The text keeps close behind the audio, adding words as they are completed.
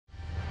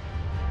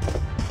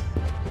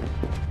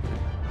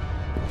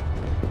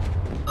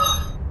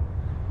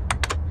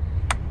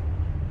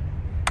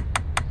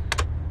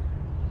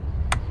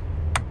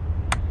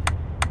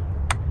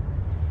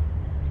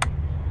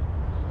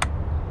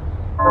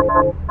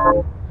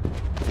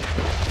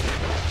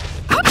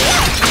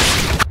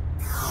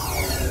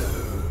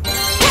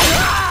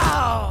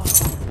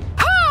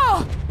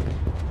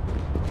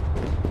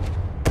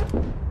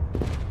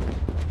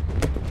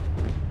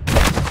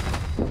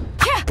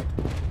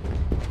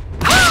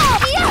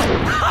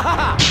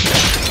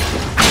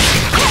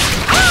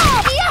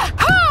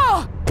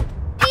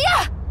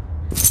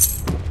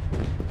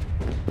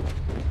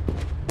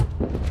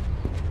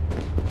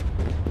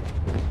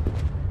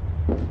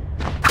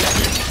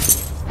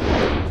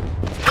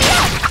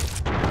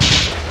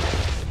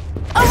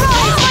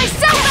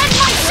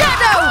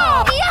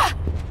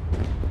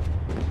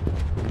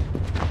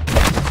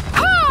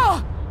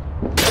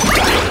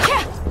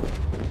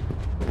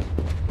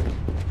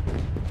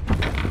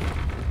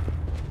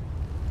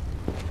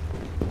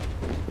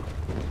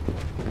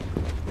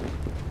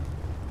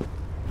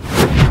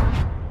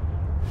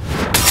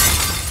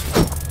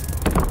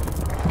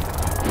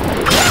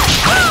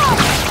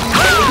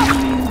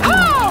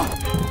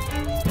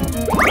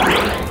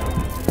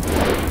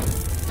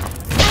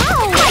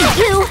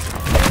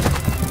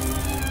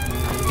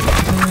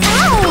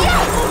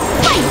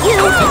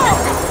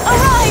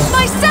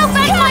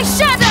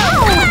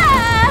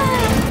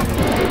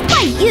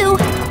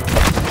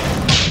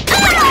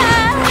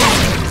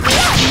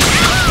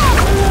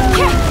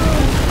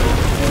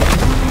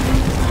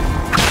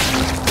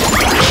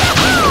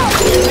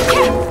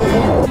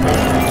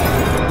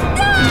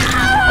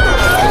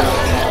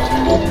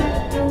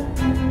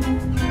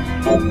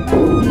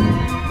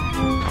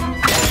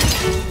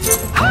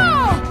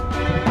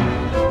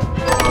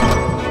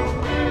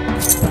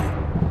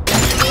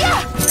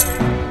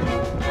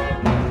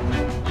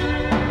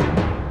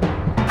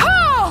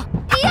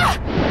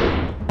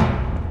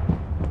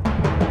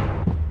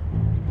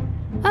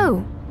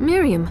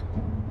Miriam.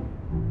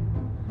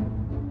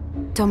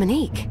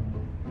 Dominique,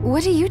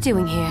 what are you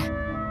doing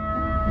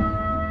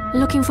here?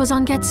 Looking for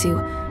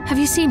Zangetsu. Have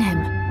you seen him?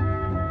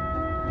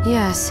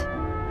 Yes.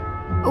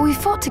 We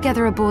fought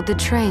together aboard the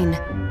train.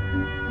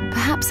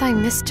 Perhaps I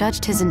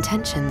misjudged his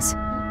intentions.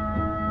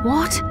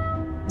 What?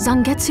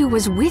 Zangetsu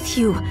was with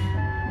you?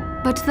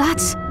 But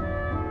that's...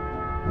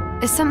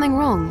 Is something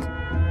wrong?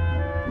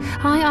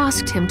 I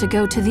asked him to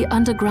go to the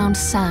underground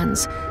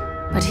sands,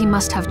 but he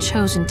must have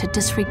chosen to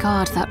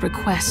disregard that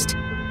request.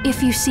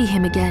 If you see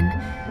him again,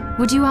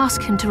 would you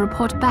ask him to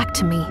report back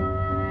to me?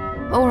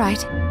 All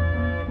right.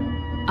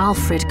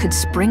 Alfred could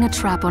spring a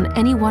trap on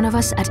any one of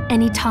us at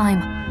any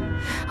time.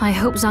 I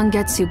hope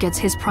Zangetsu gets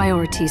his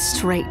priorities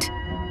straight.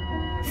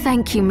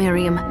 Thank you,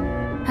 Miriam,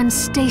 and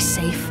stay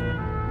safe.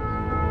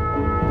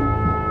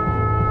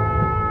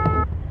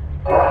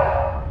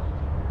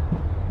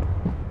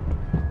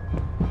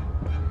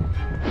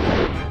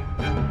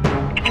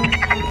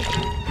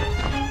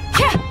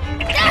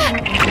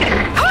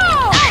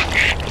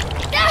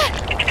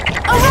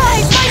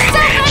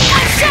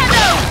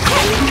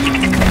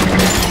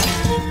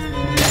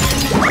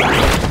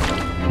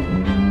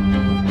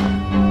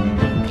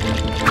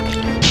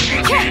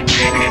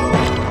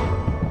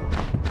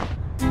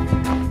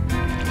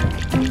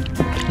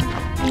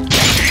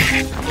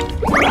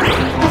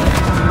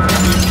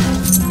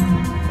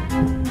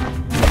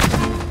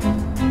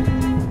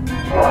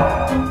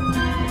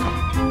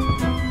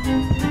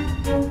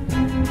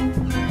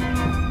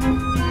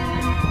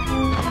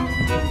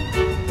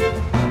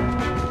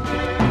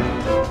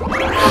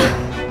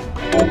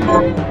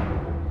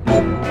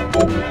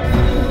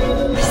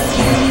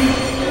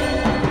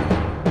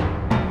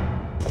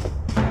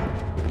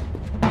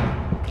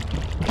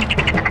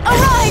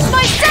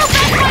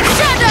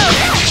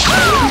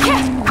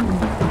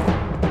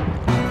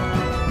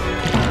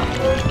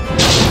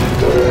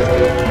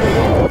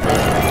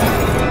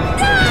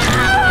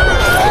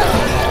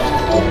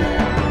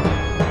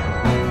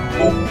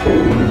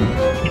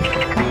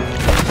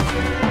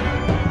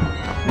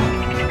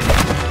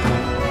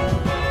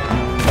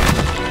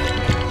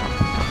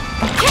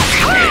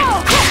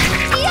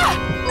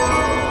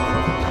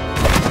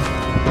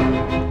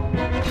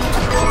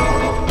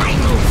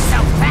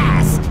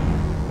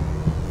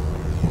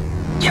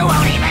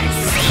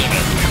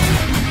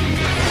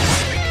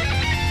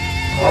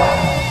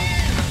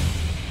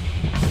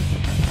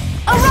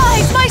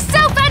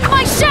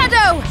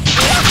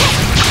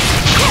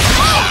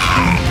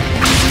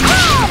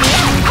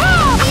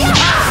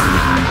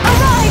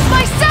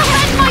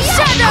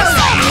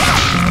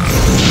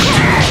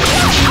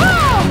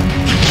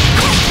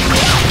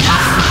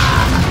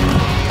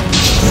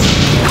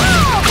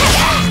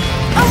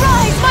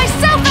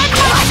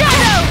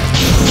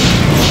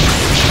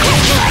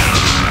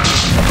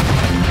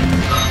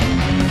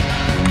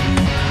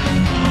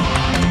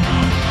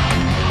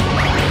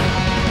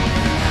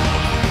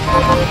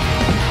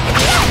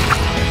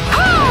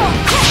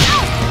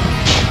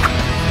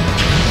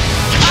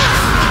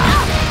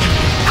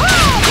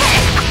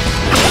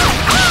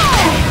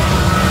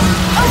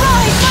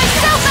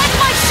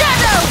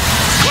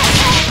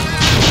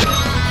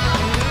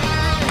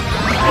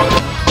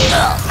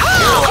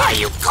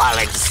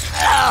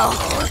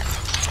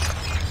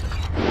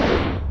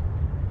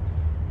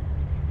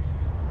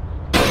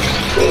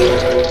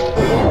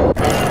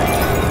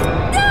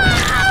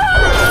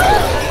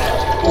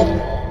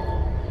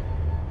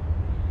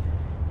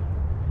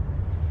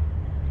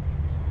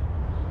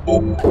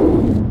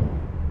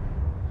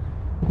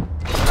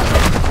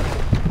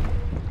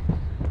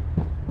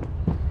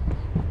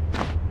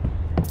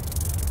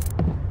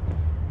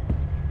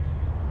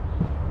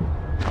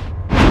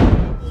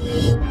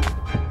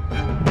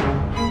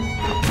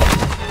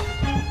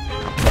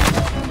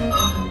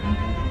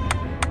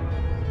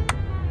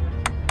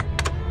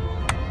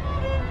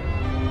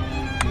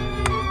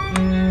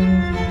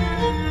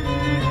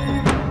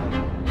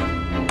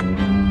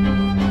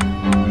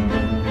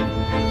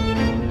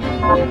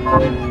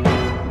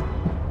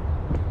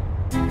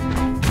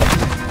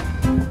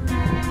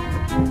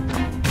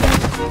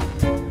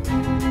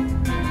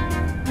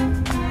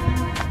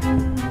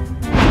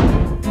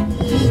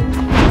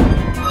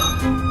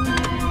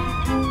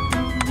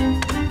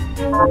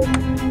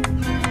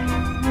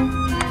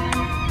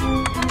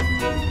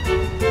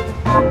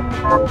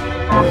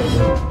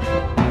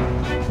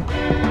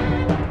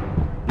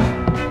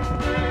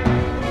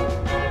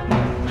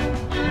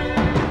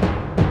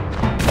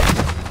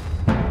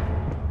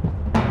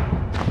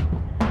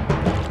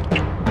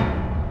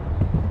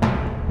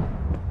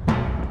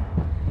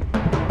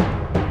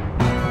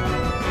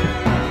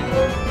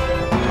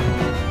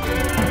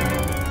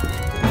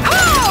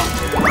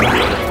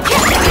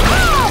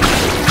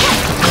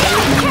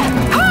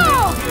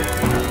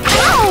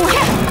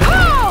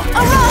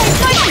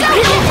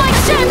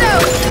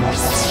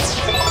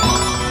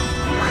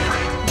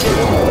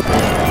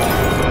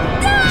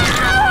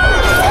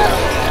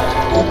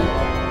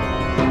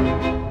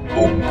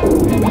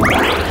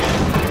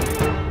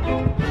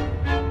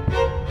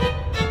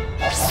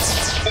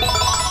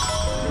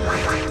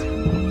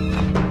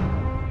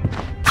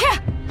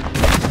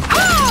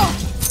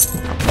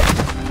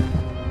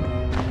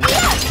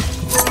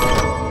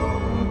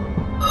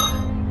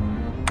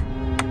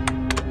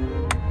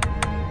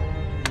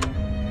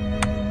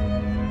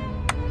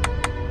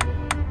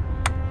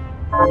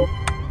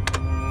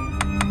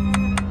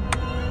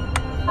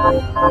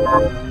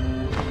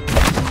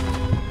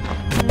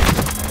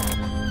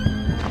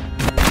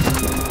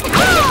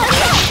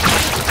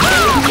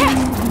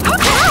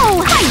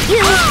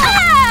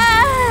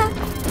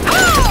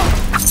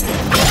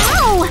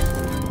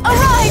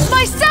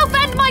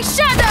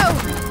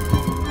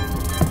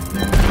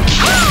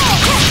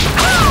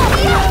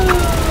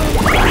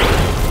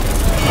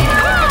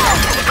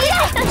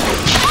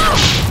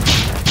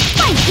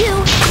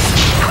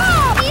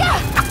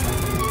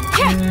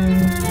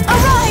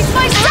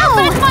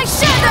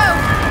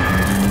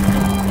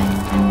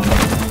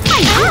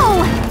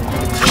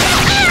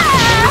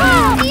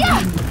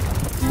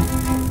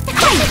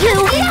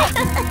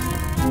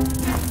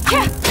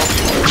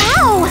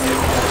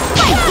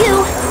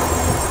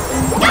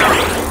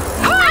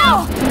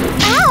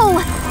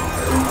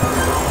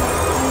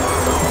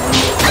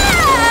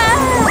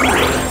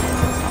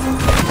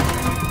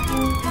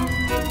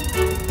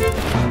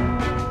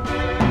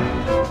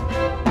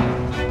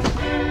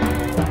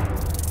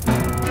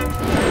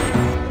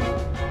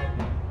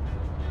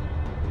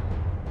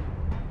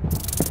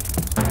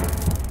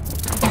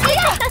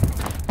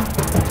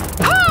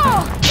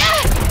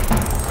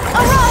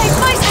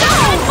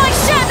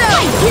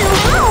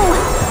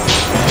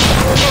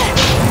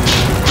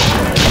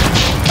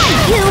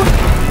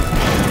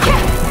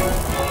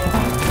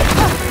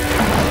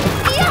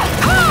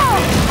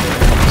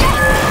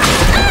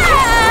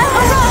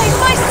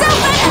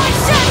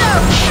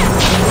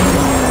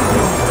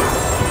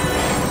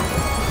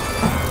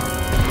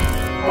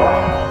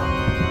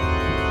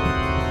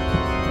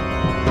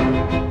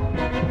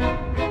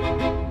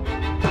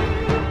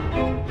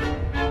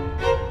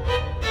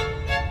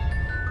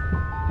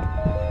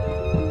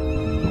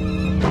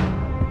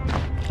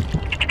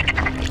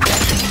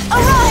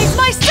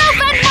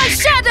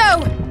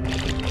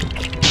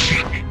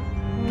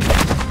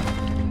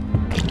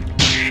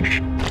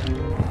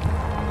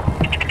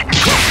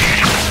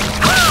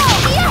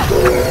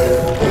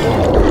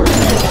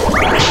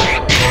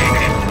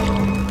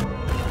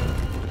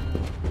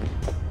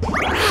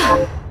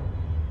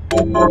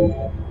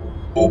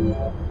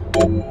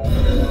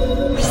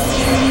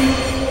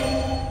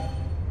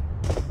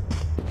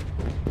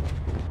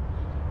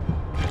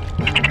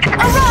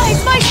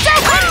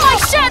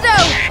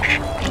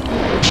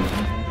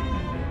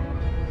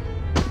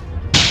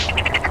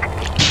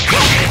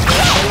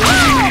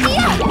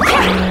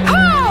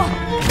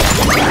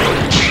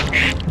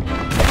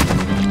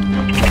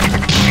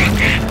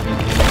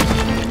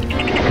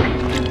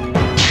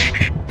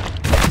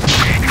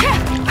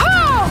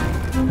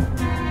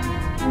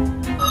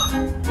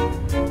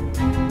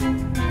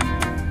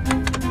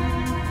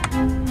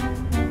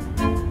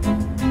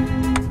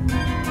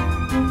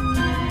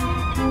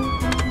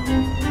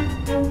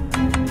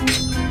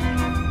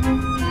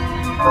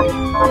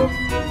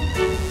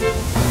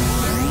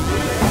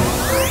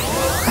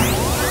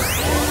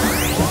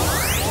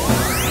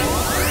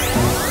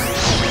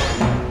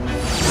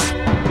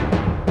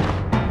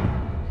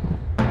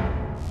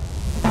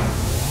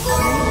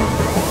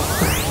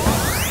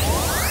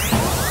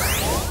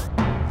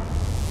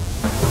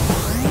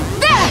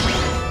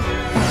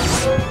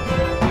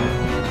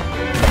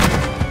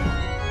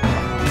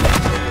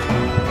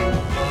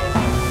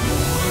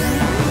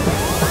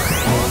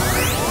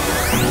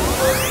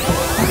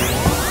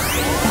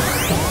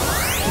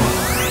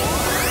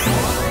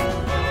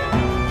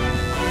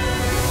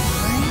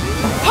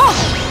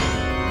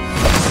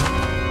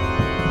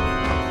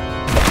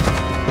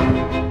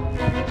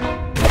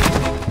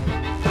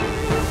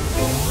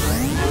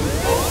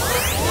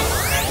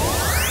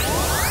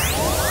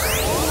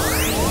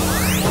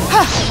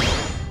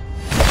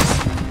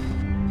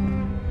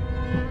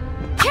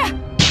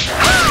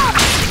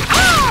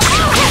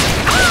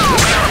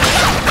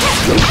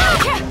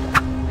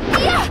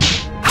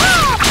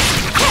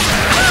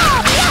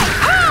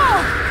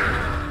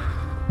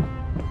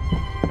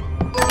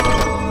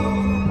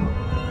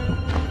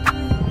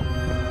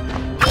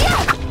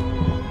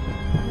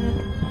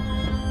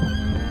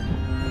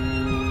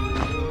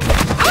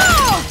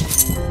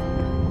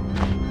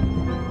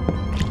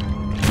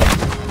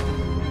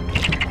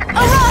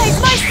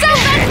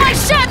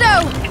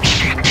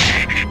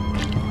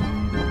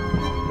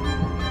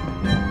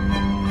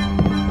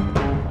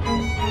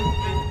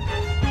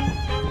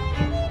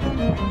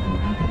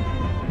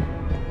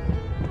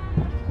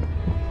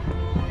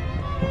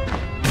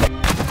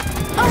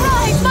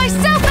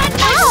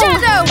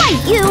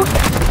 at you!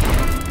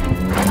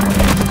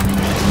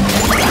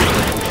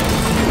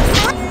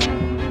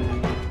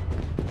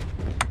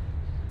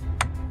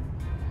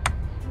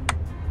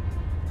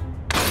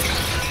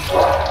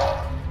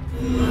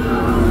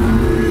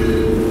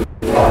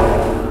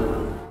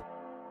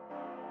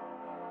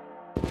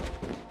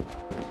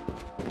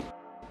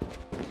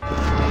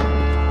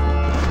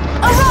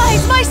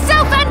 Arise,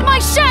 myself and my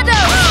shadow!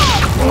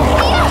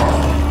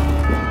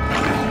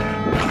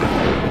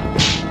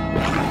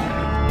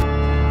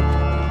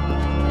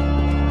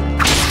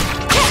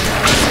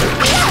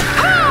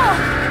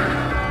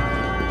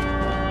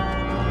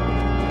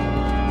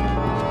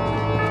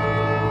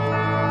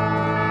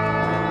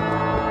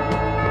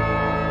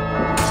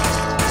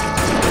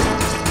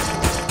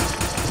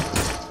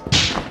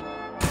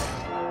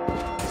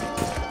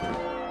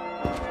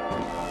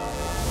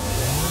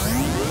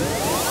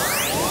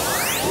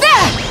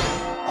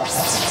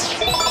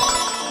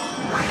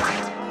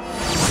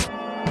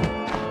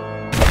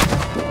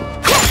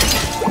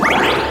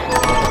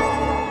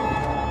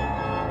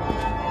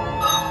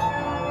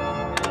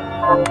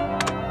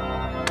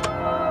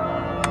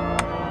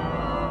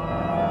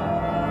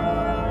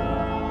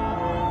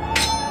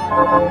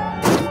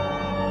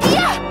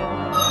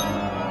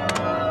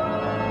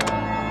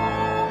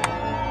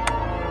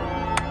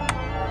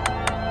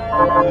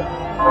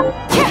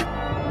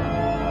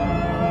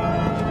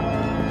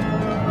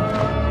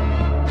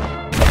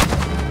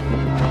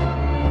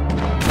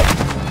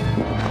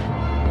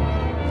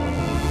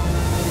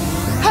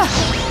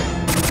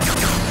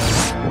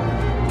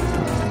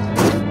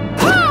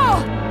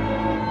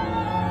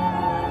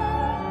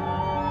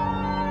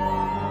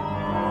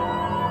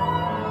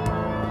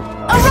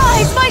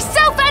 Arise,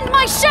 myself and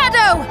my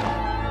shadow!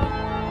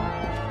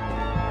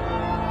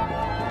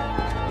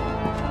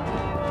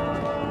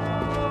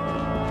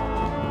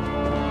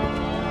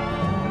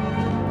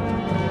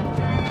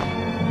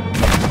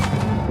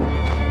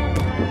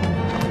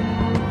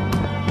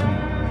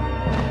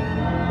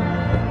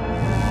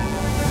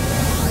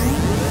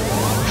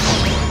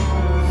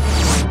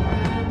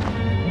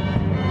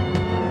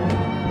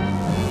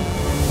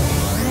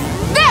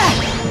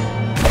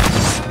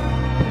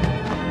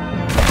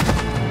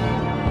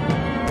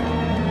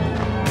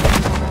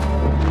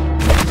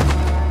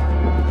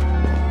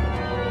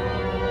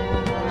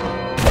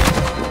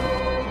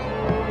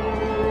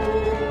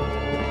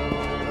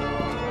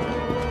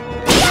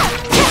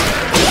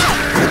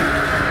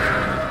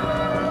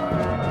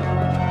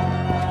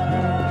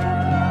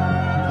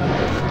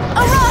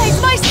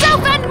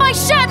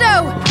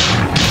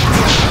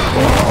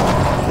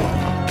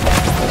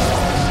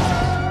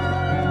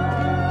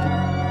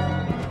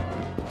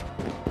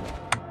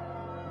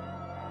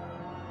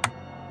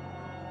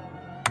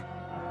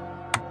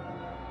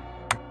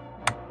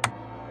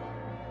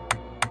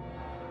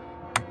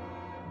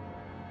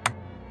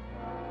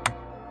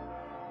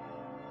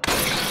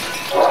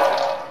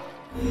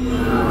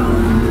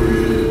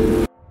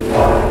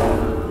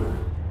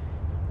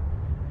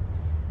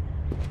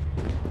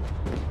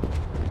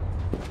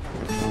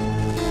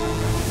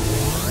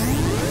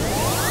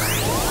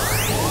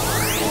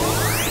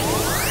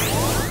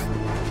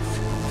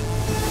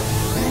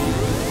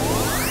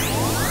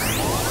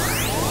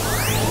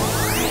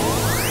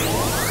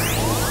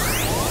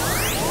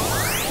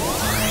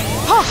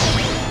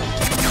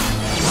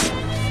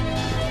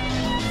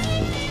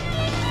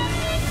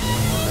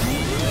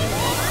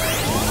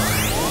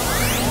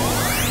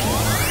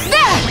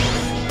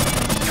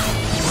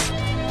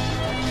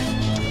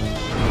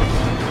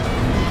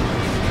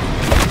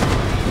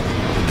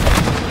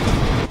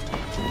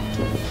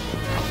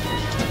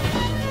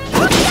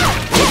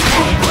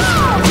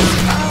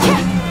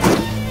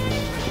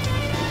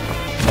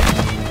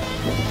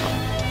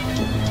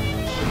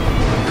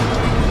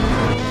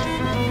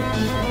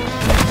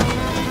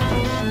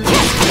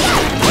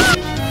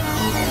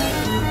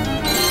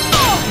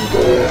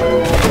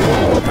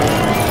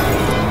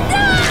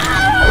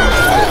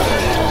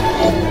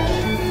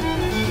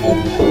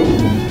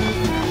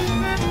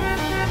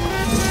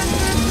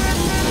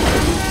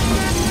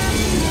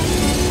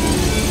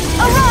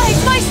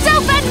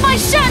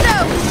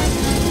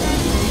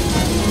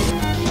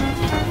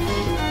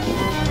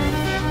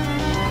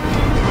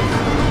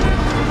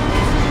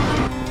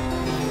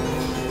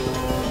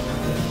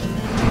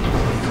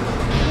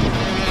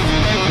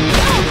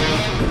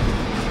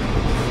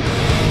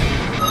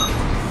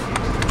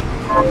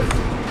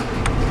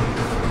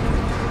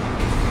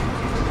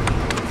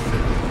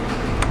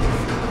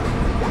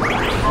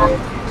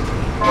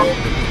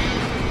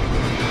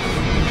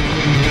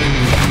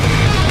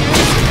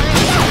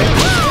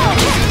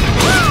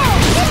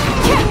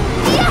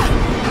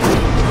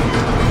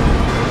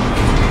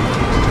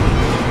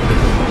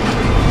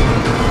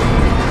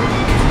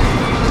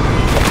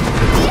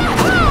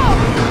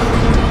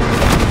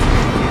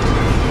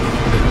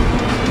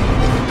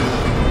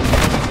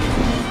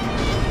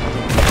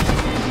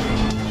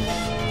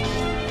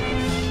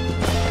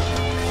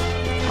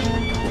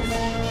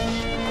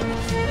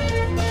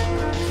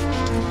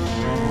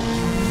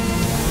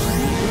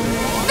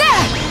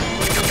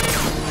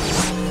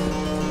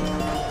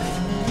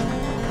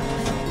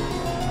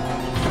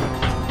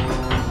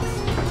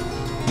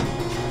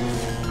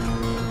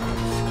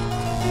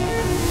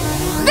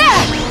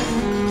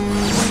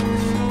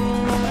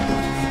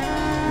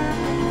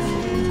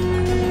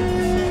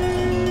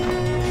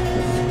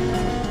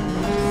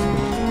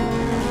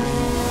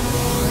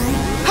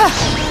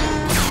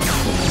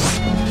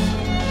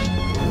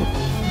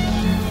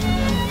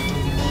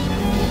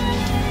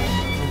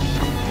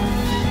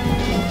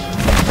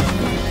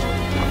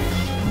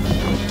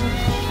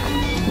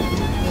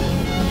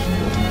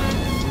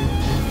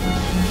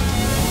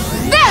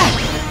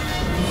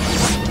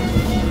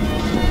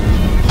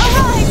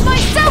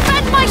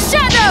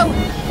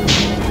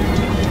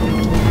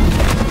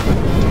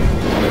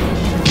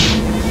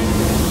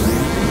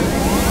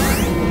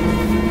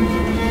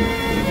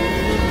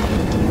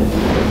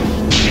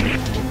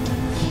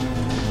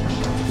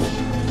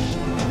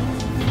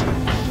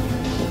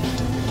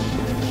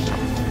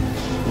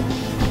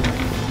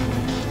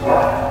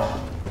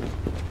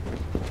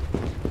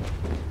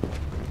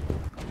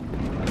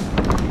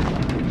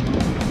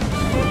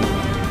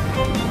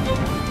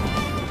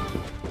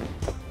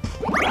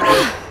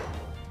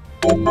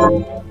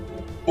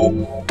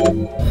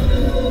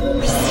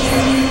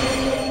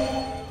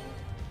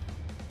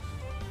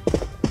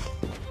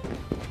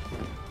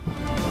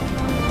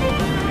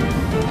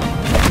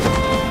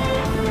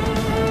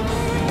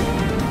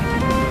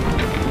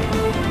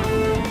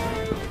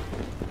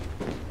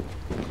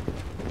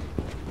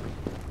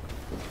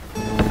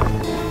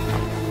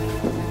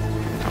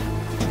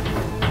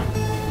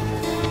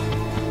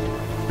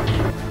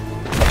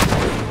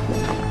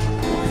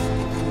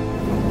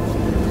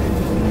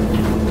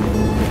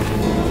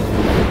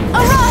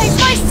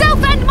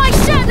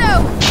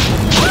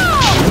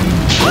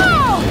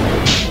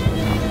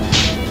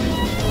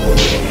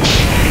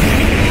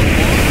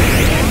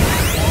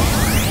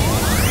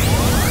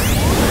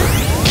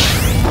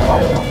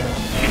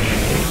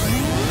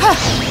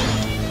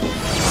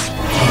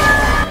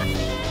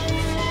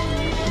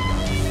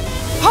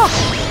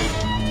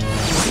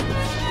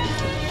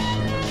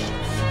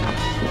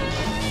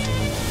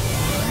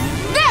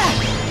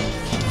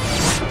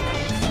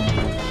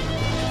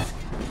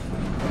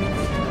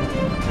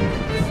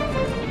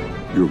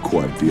 You're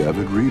quite the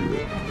avid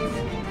reader.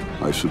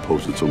 I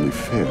suppose it's only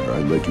fair I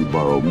let you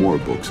borrow more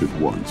books at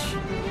once.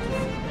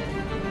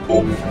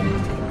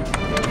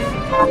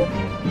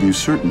 Be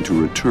certain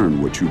to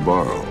return what you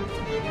borrow.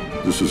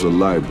 This is a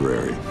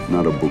library,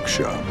 not a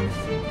bookshop.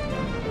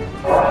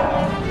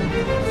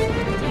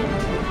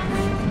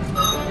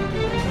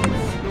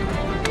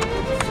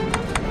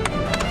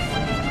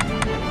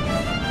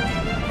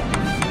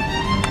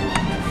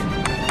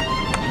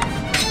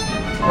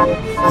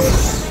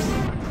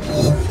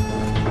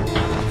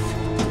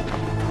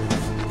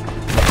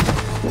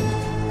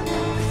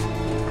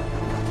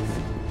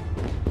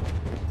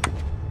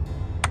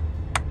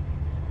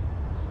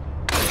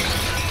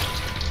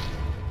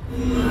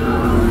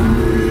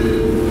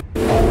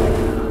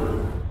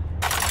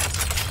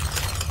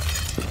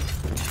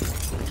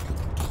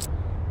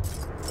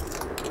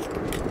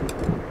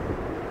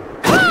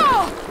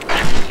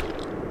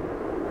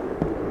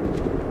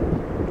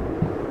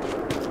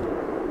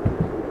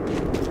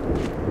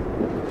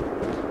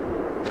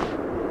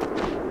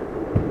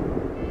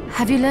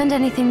 Have you learned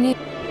anything new?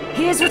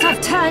 Here's what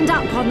I've turned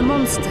up on the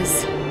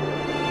monsters.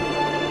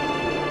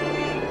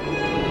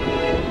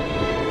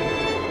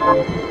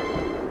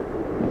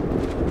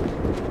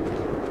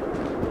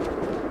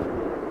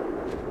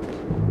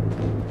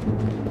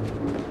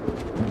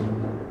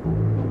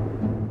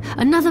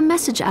 Another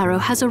message arrow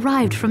has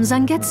arrived from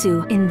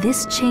Zangetsu. In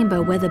this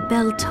chamber where the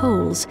bell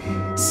tolls,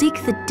 seek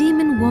the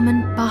demon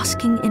woman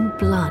basking in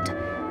blood.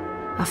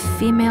 A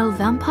female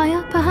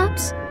vampire,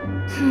 perhaps?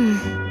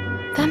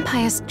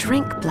 Vampires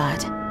drink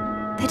blood.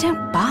 They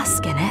don't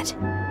bask in it.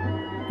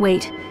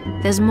 Wait,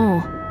 there's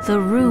more.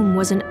 The room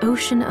was an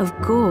ocean of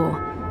gore.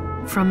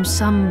 From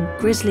some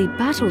grisly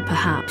battle,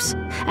 perhaps.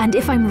 And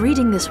if I'm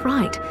reading this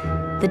right,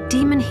 the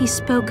demon he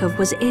spoke of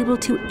was able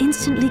to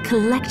instantly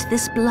collect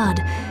this blood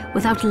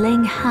without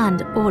laying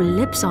hand or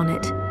lips on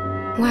it.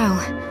 Well,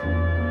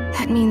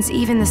 that means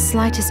even the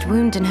slightest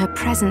wound in her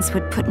presence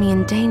would put me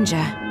in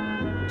danger.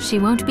 She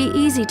won't be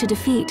easy to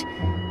defeat.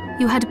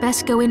 You had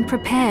best go in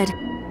prepared.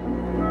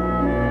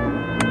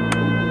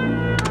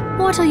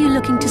 What are you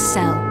looking to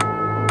sell?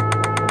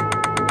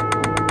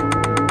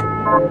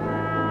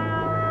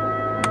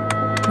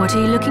 What are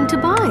you looking to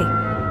buy?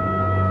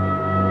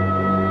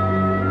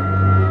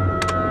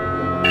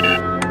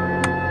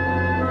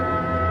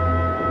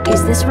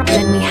 Is this right?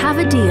 Then we have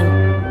a deal.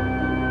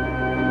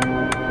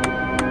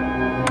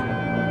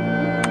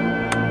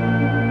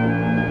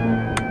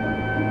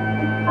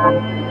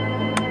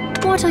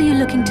 What are you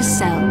looking to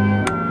sell?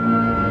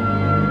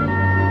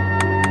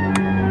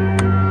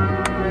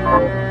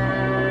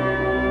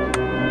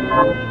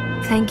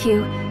 Thank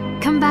you.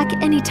 Come back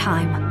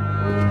anytime.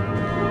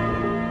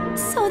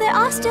 So there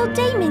are still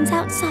demons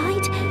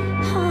outside?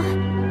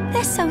 Oh,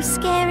 they're so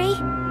scary.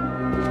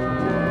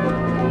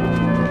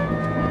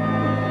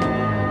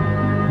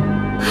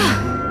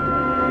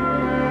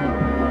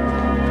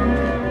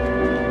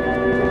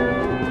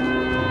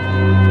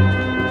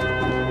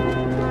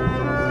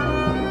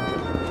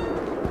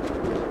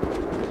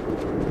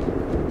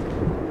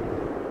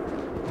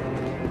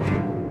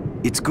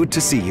 It's good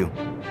to see you.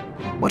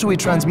 What are we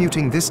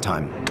transmuting this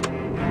time?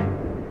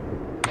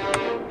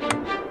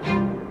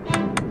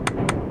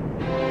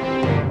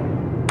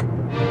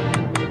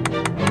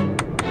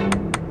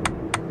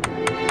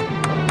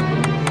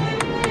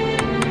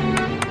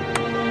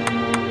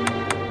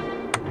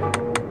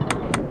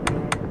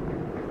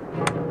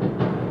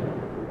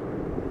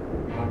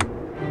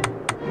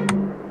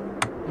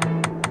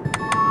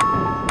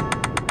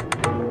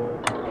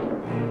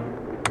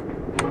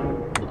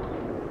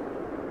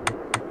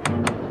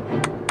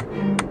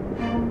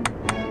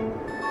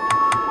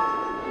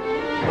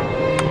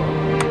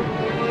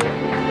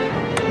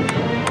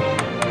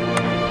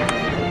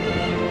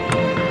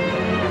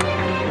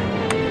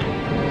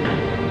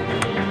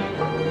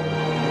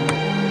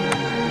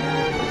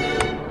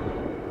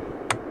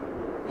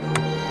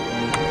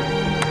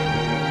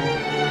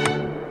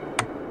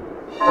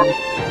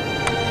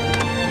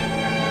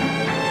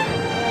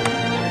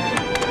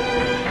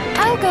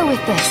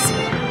 with this.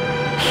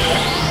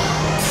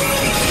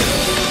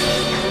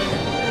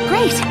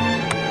 Great!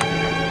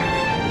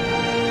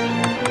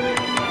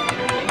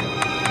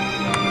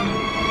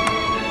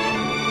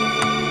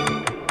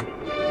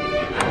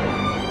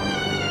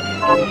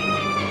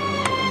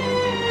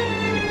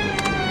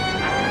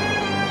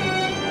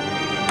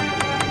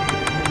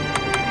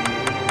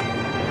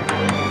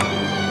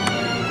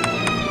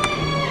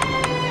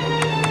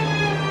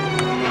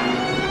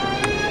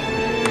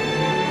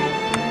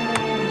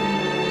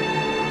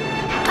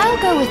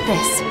 Go with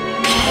this.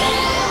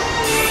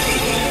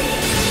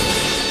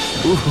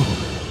 Ooh,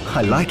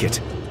 I like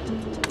it.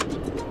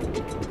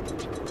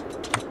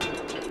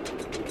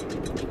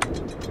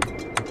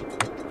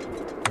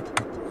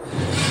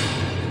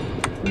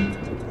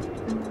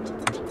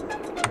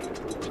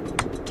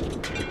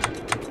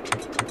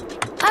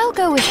 I'll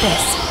go with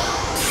this.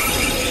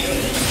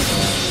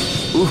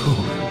 Ooh,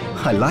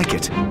 I like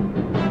it.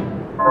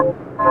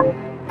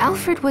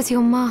 Alfred was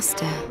your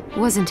master,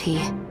 wasn't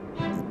he?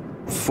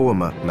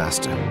 Former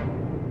master.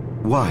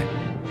 Why?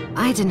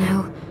 I don't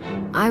know.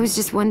 I was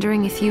just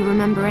wondering if you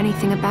remember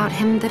anything about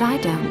him that I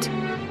don't.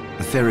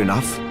 Fair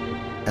enough.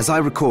 As I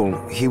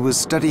recall, he was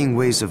studying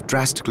ways of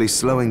drastically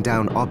slowing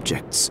down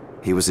objects.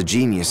 He was a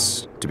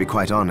genius, to be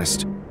quite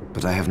honest,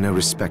 but I have no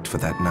respect for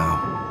that now.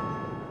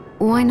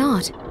 Why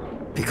not?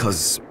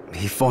 Because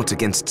he fought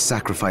against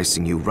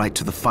sacrificing you right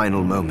to the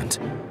final moment,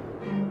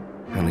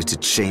 only to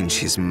change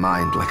his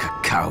mind like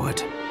a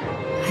coward.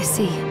 I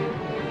see.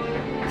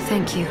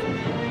 Thank you.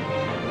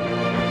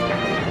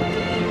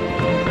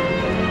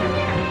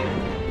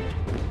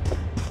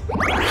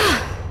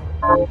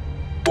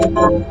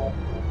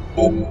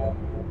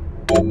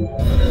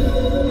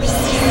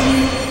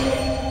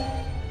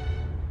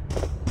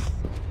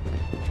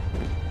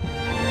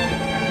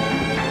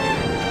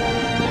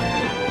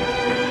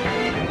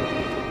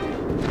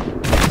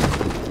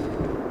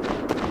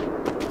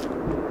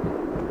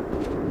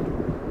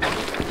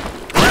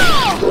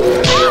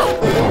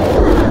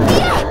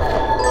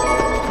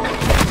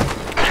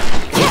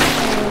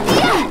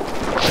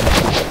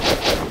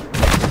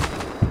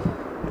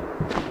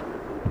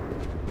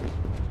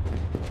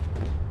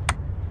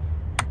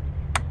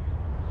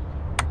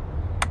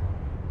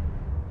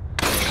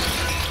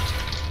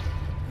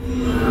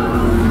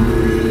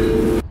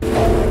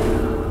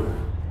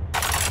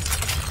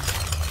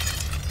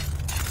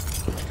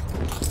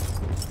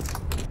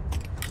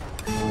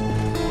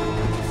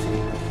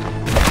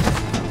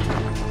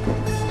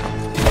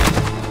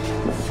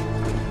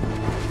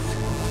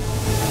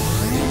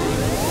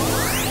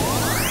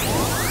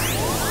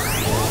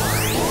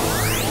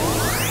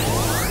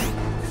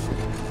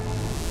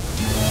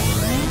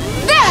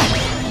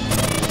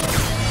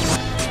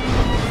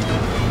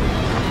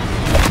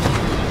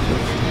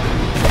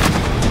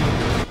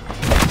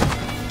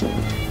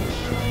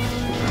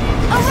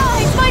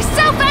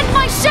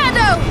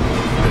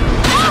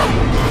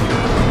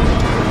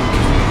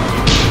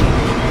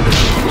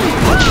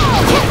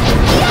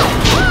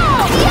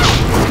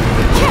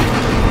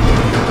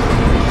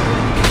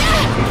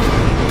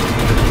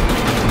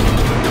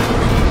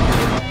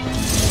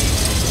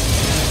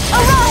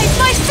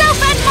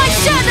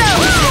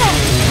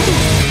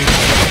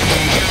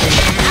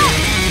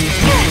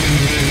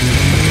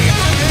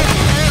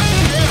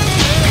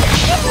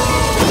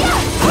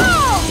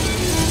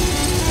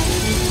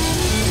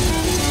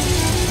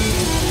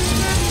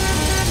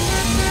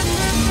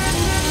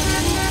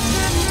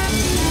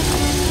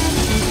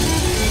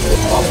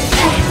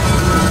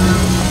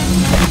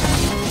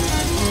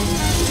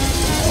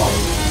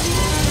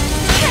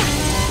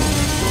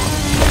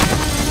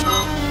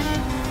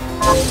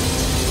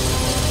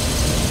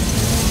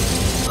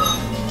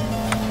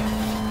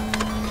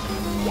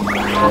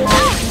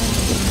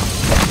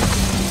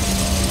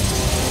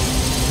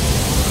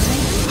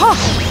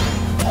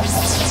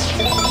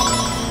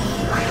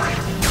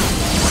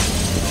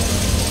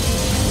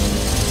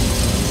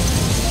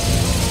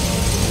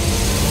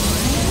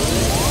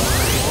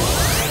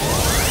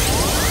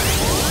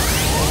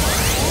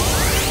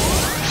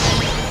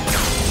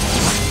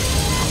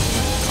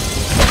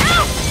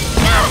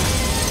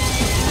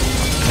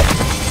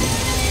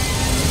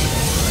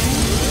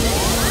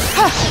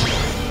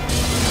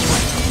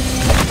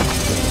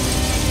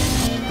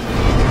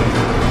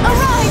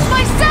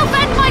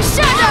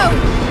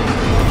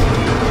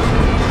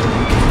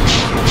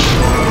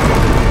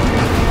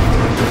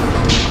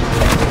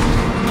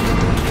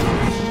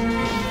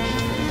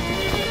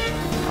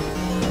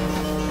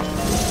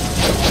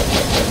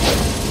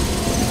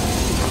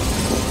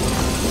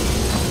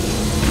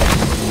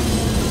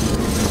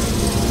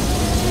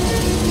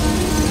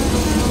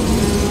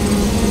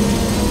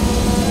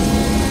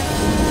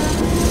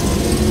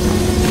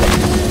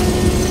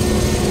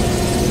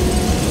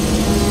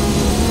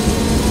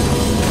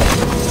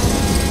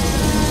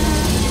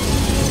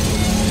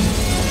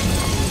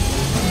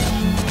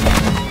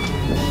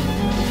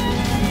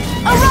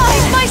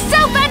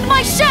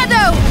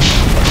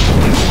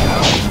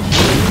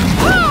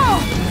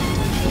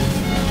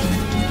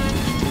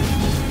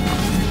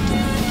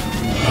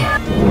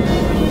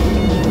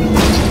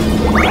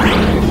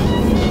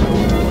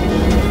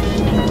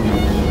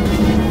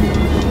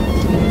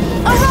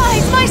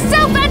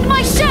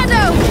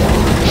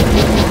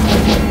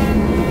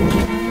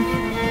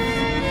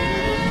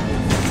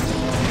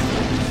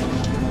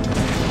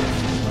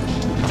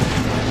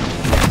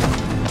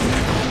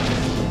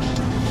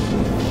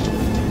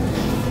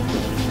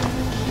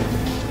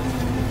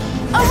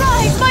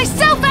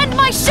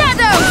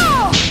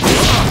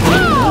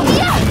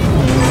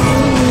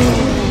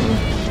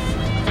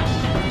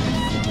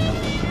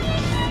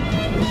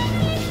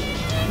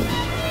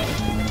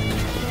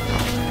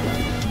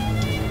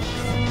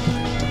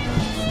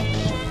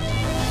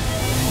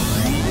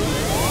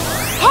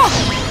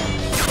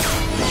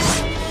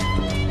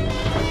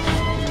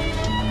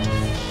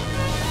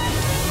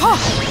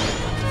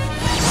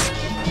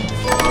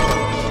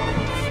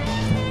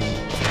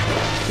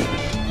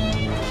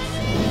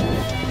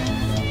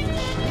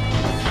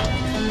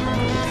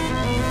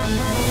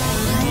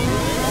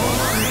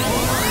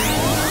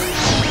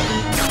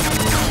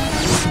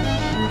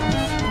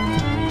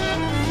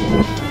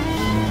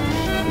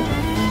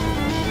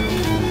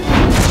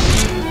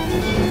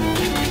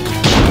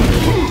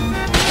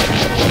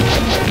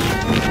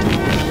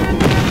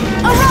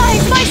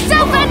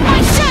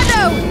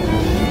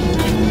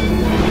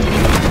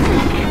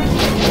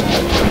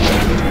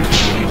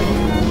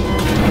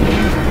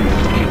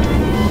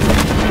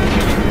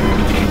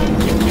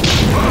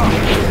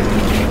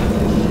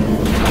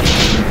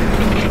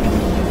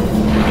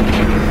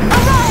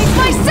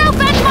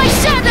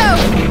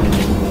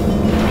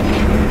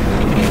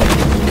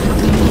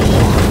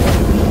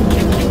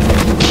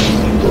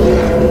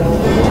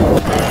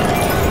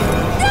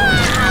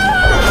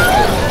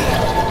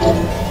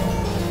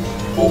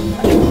 Arise,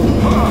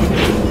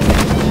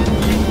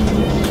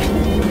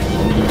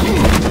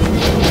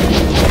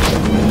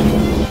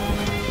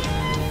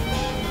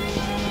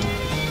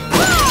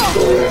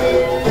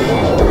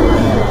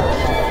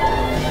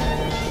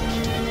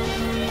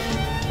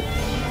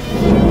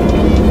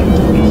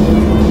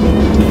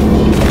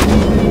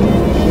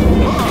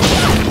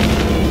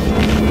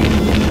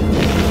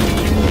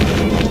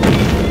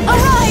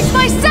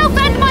 myself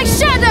and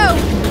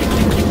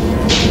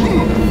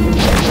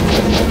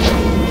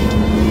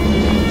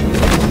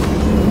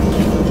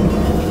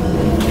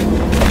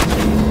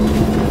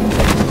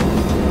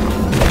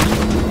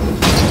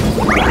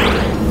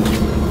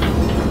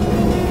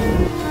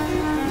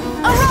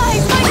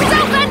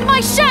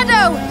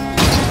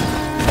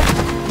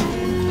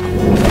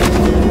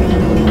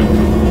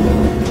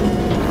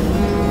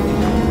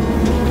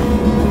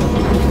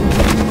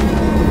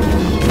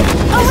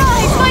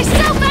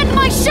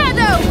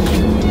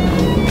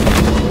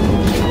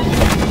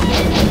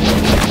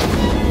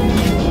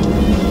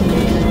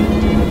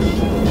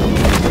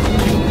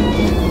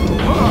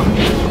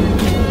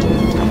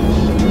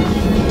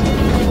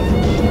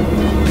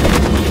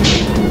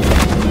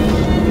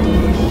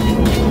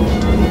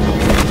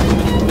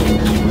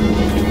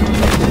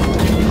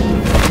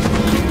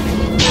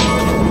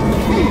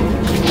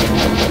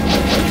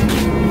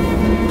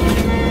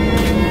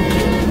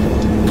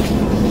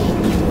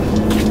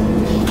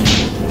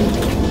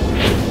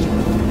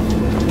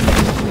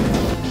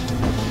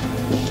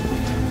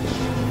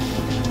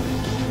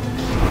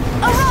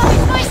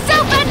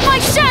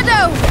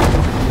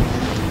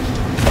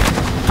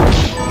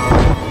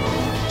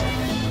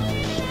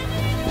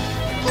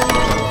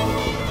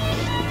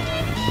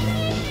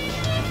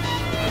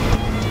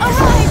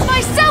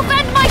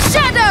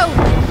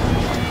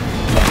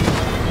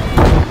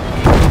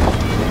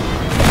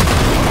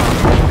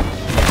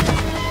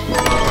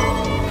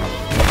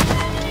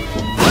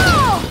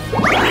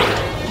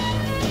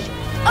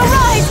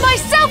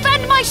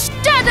my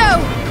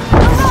shadow!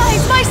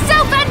 Arise,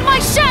 myself and my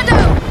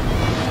shadow!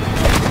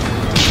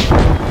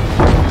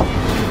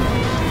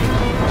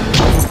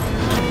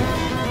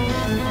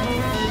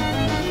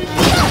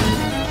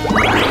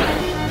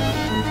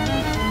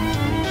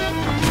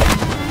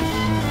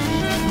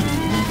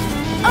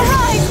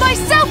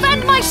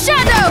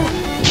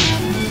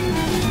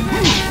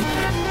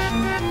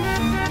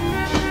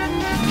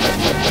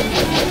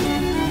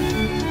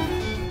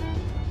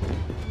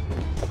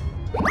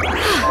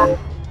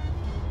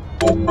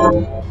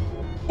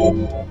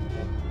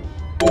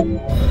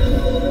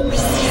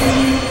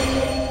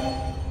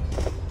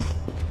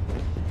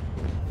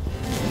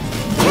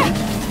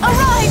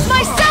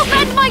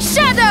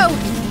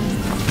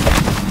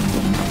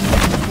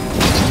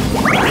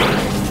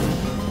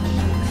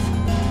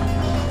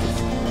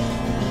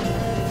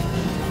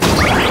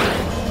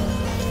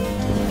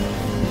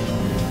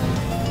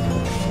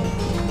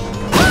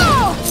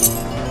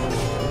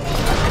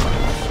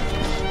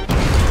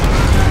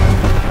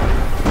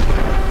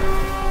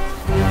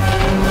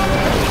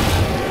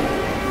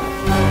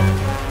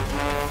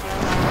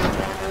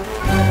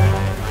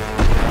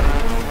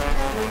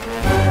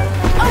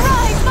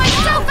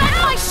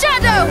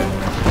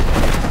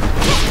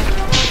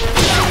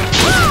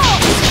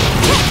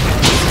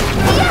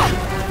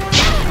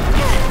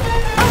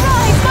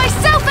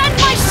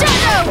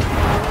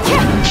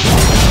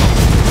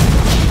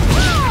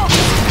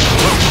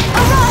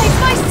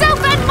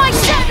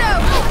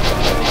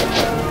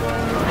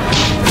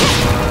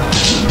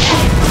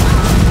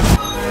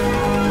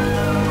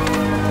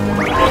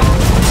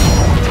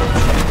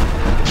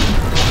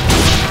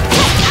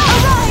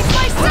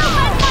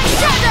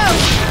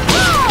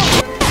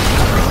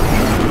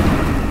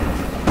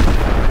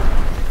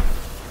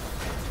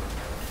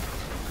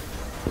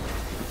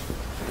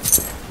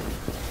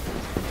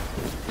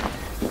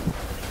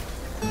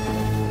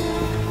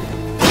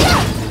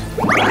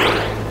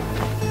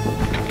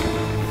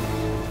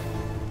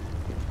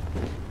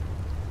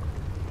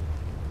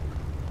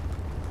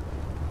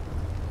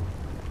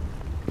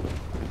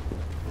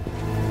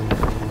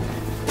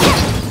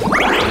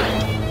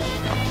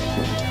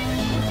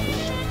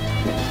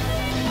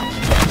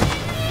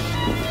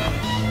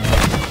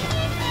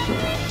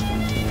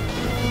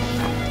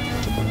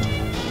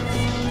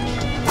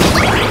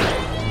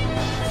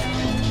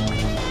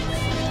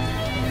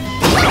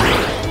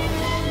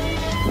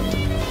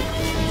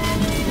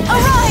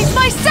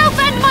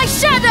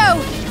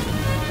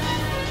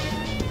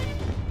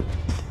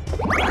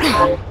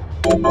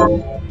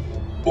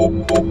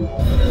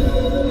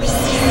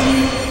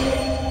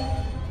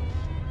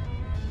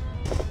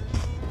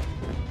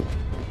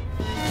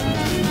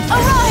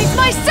 Arise,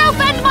 myself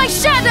and my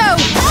shadow!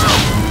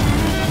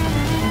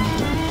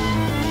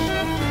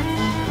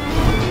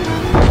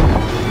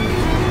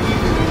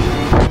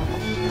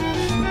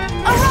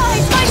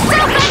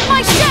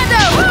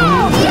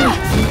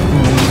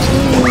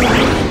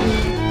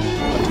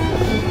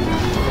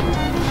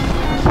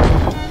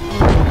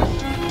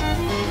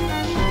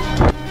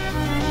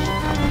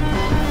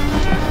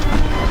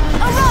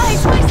 Arise!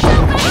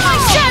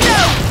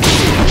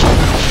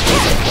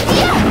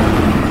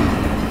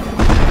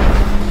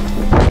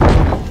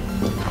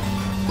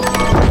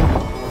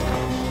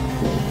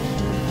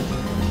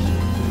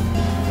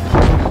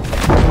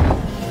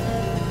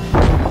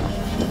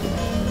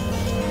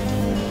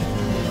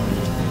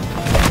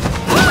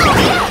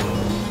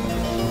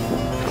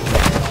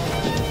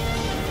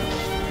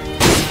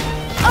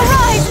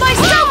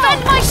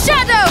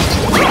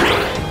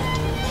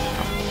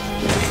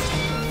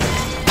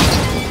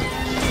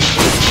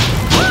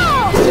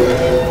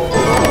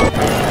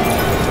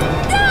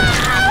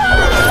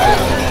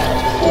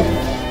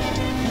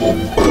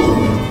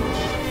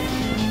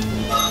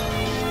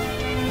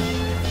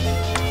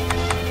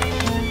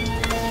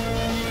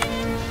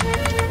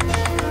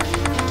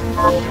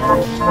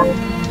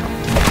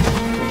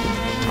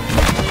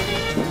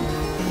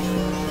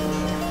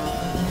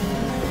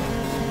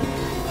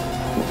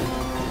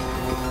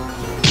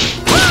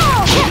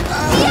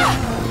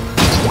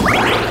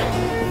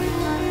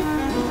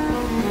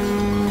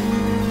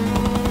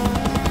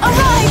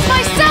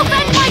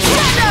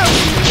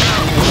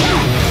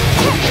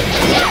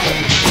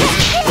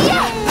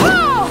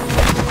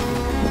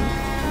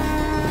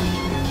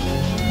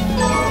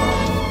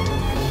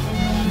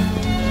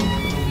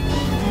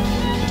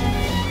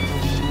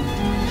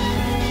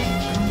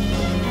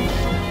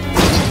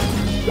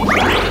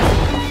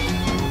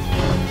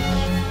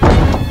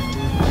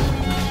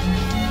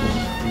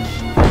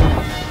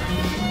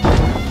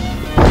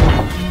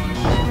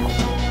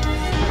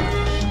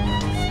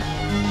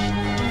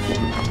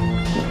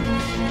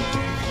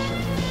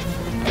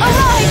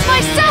 Arise,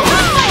 myself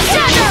and my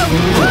shadow!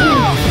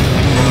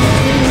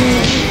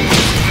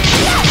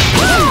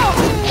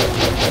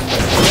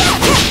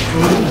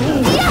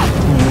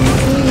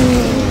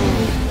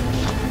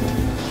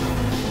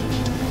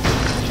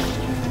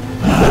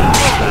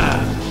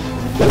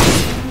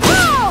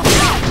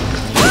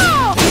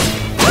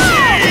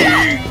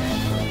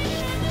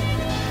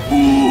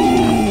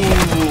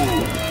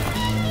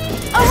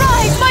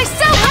 Arise,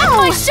 myself and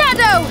my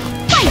shadow!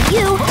 Fight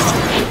you!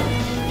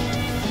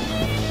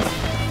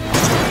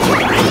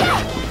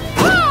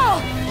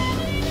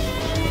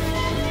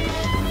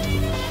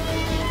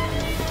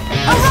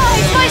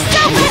 Arise,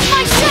 myself and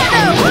my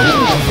shadow!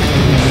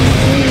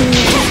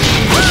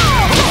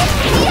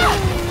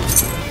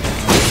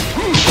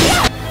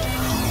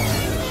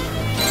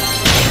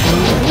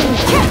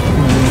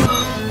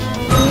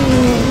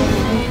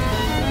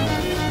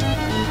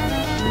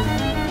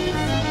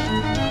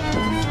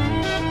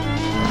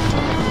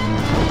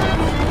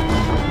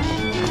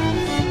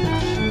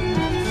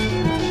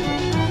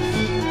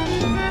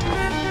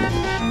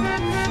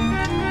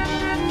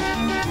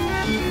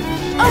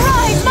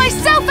 Arise,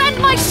 myself and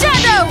my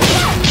shadow!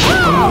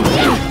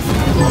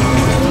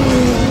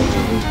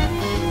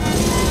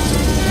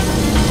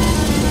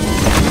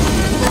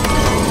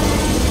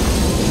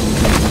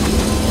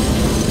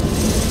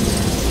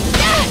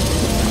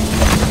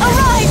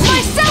 Arise,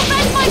 myself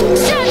and my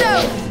shadow!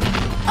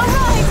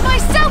 Arise,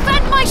 myself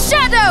and my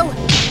shadow!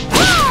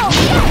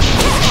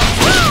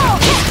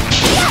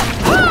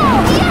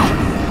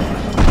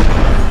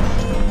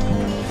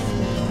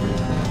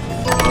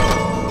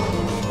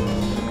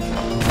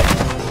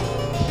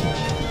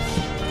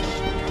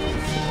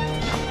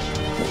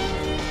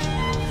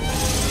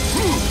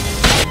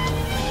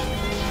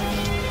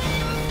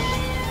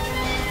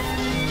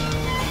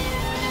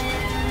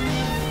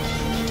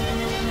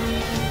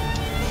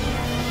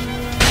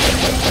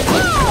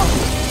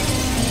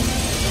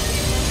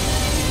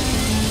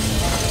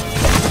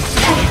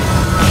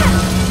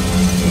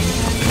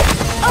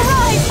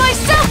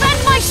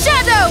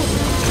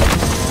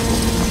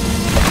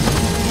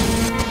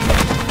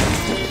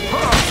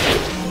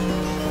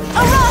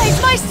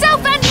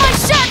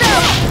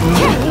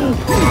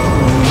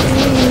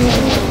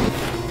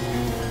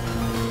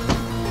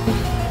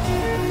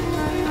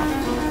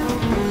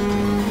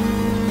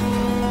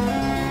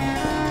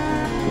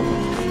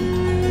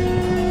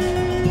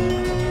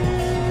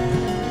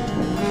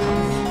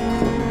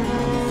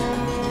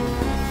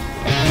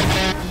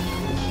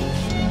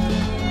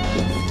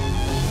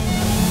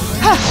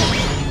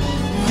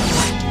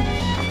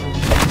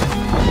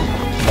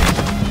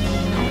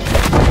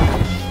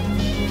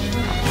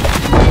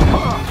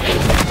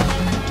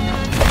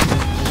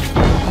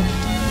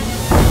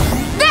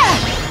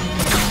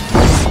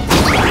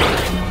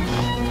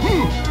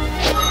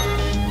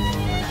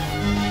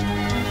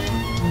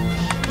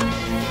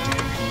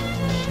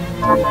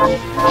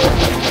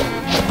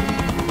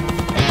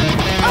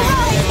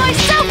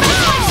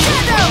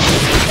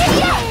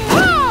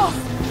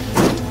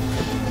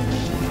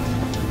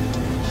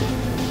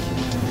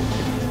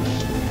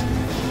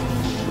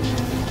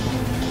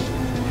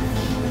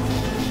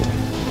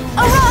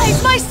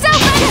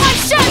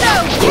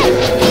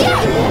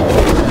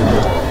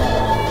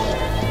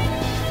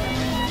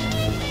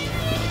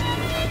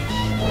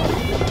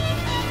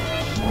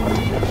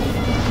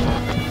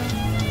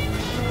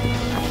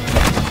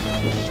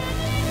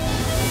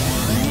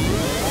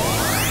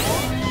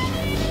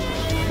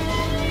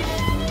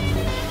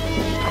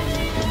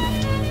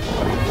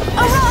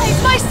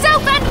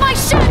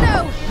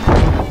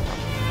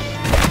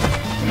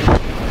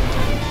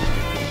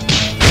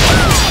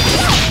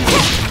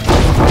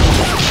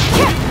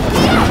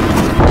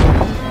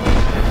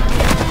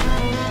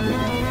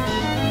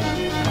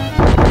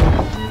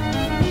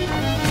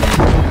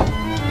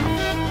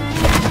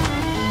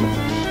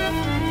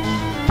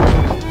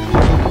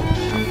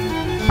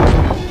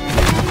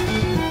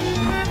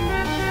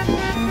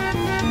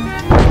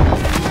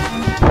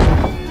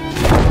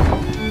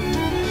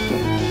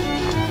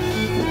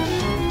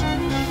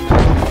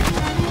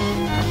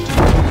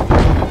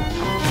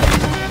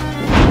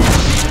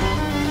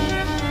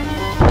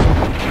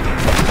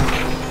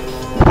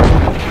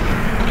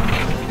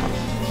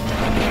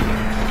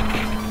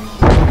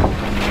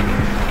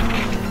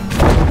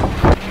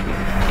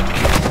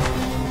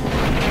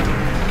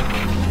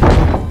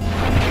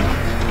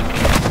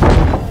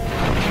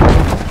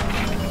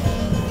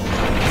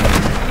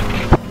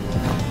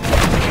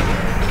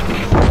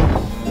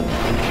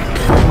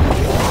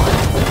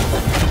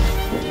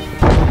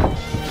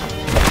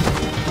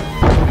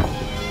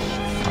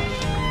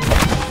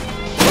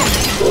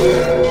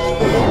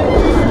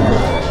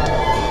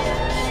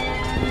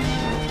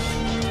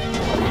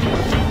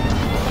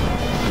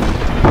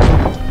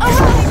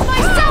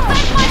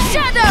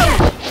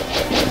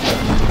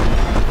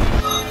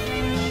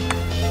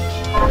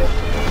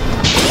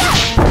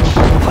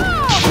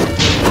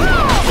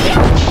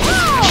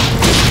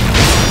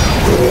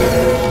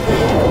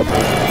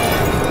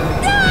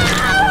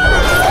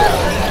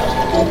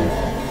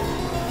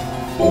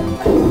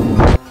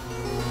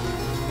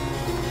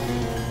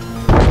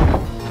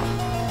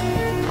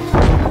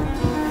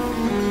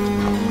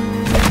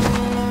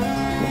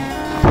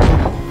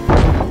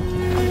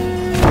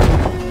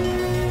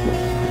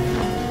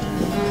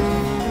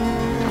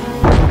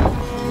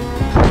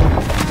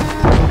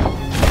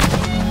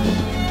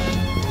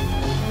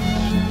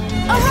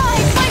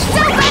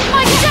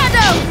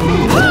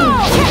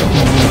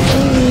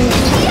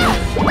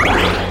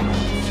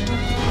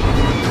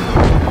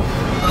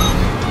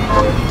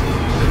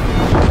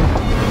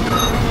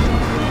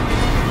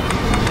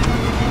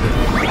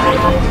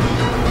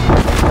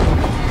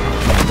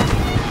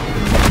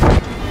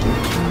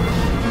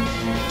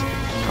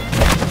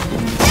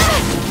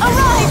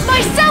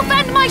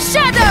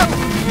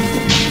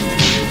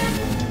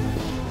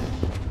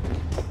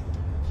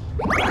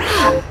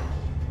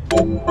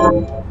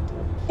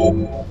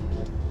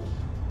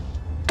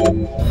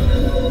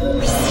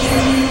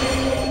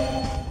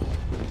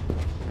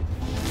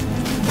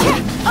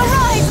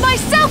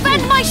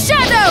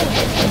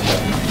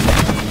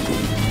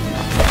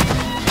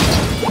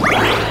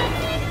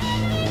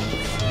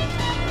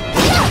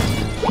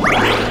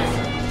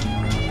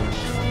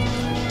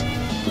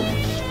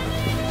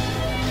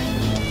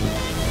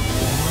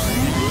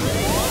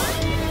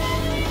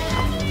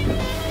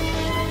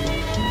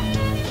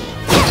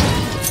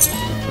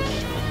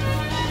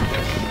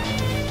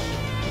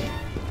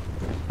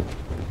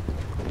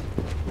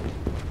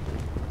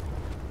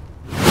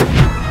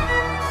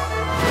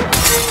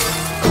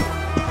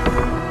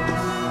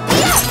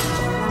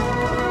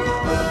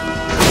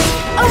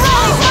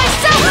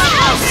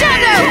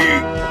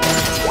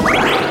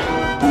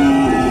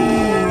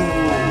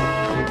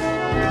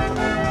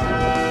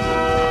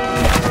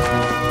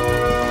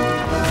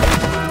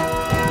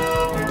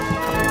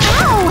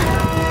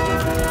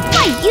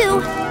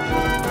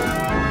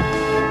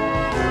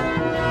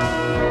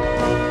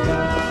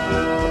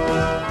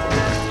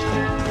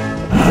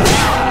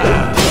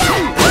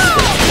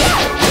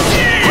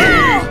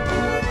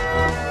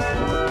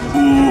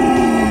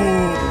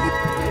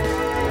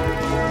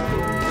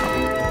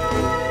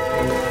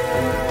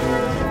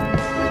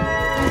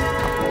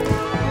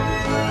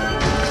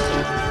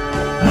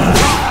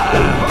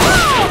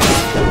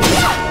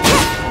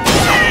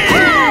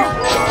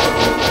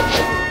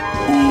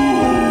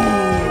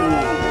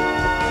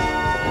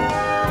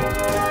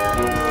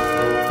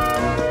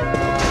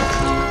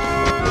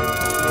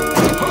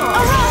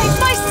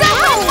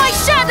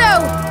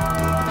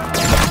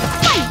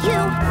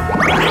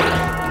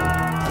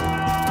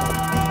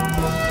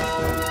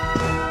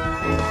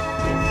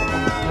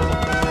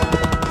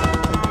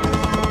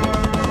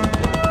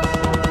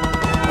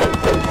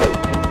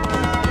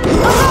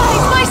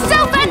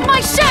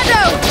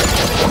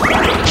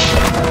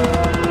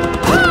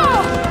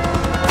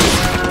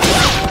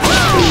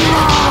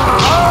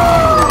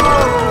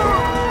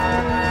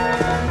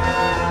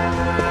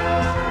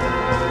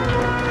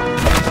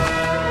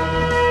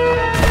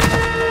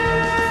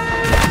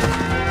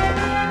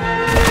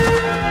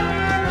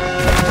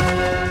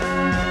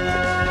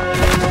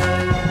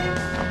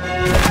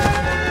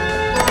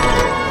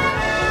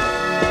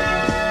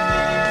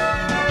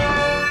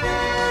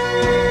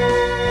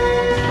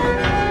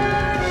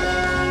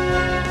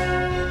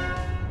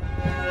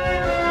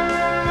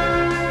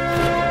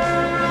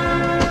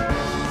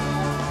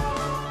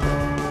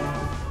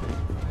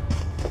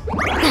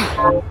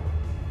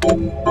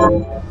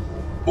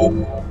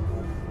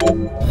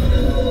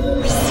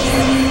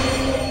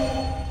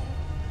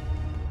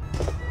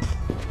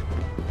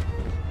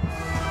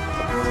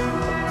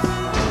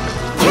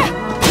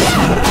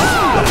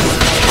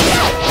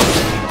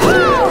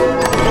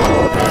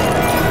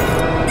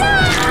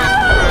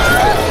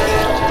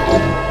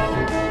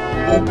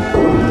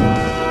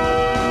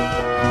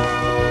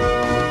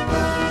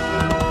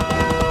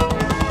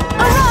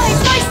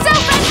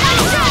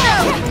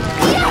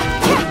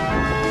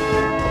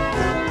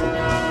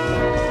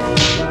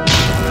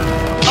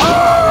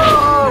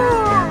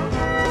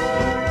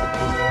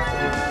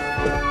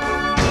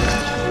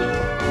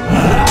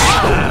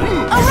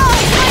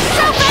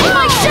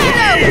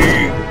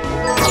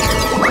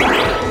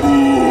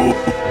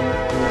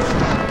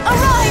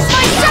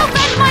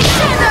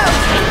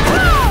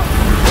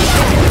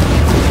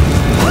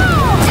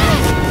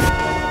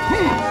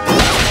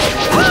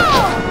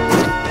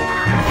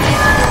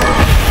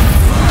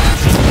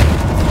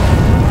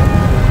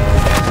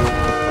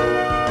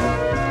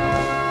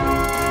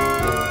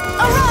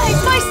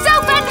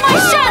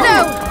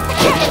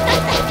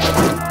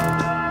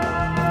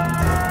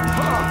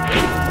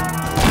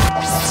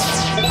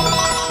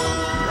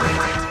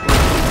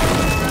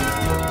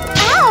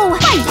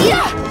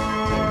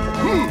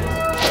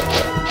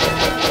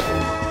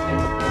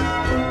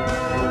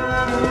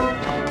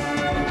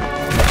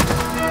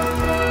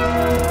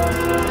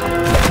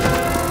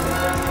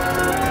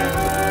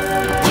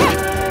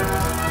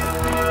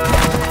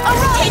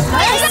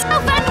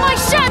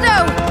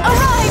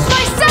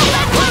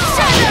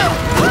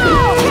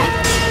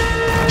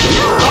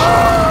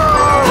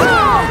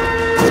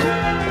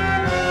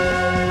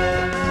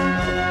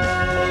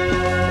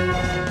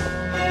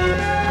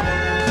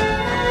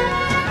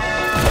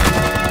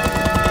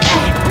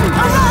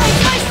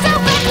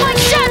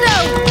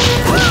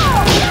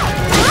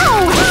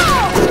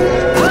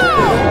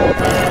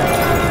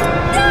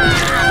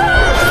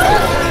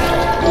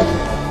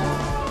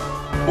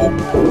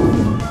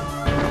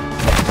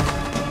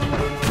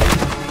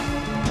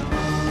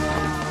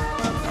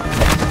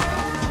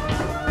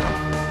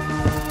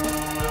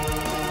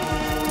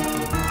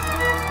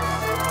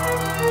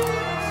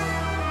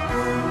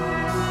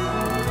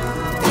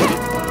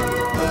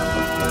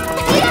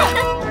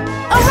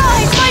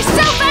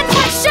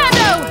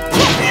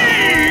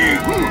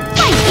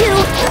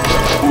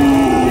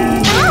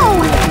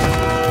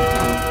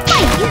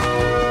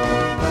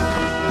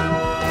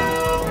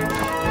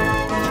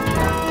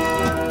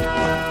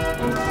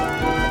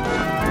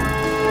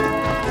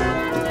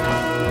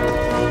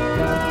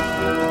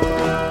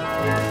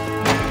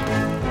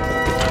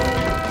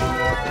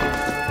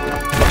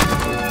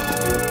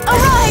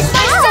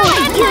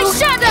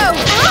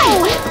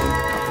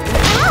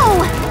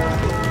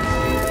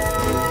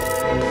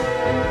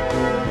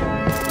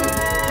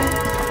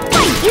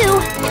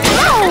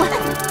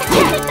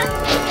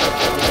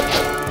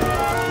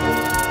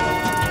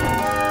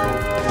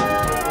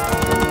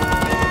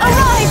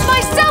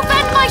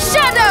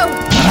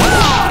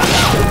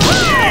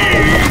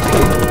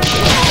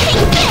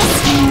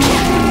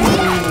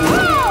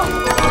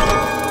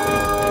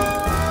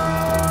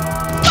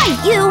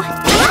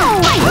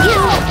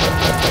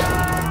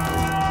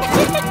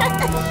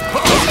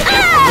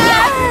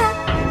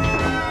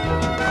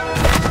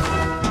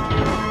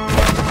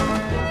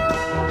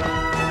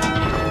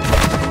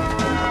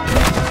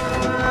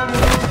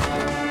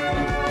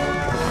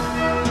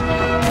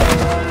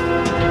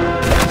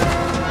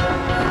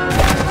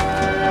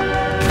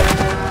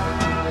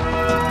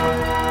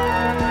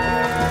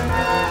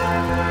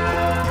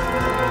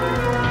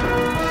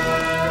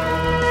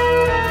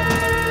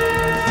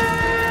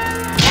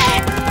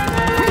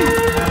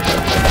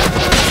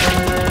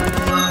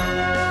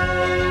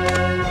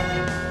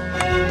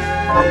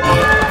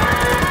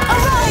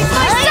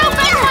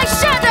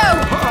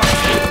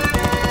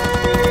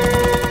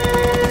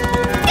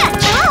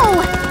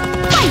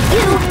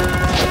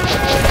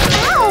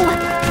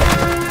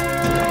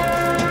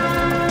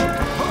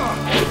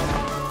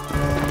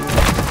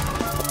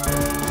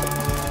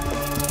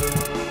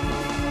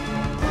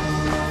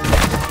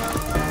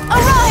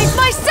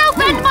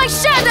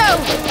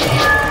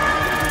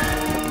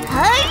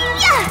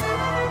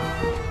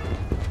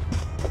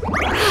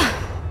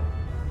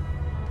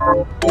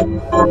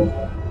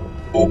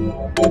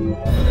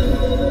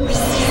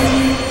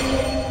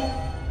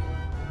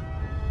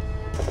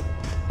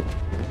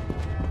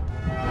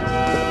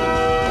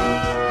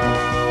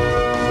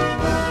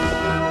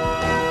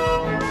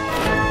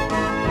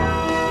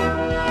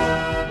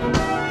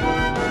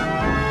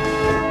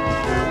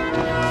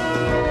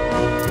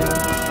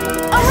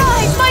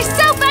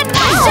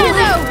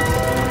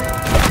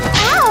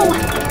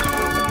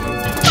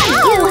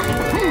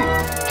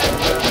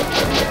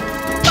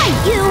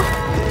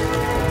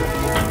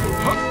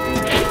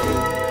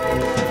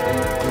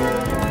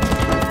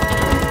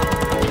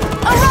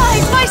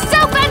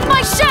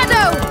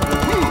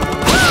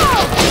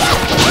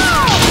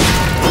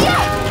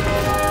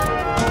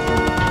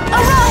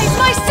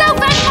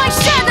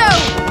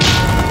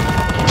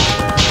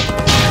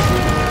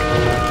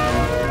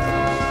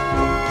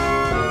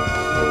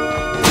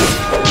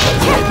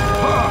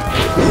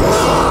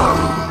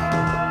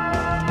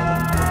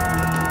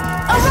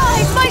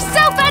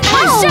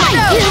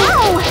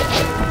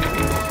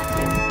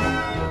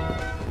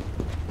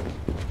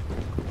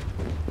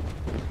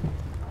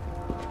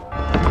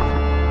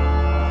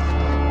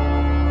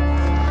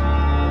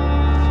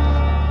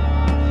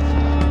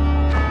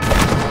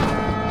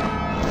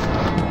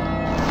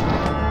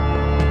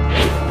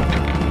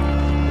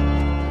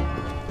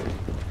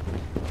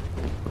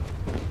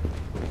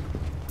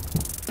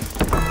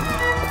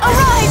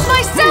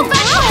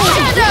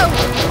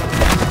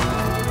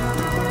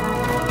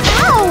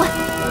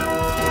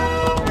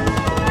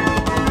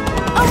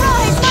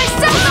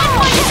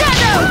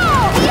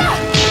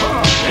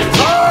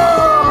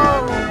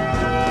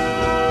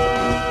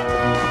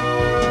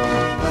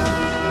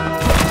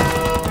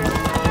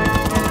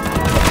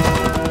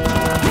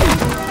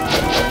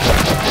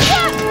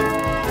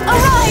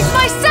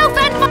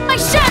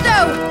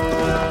 shadow!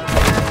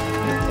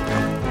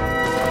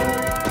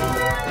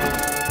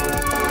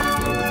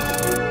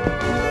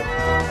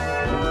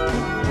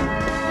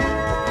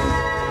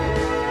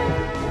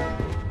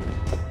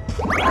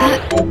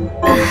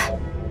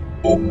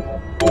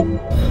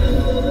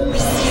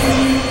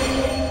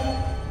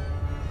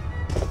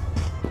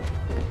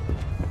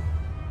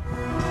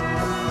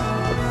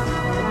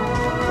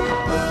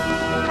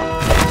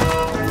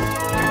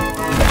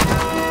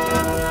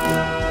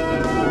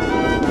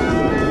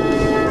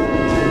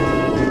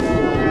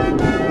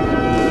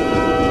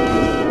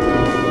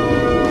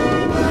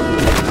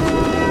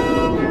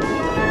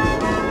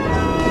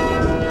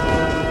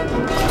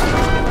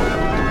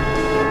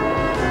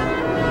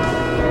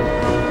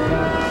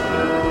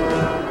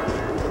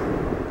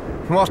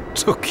 What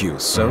took you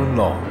so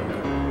long?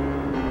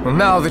 Well,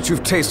 now that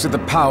you've tasted the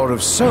power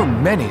of so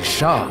many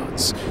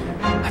shards,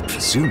 I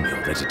presume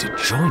you're ready to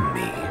join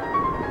me.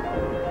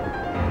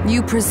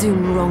 You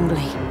presume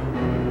wrongly.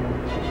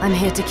 I'm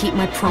here to keep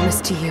my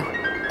promise to you,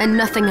 and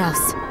nothing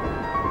else.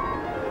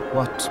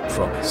 What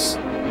promise?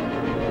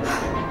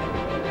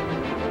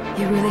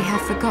 You really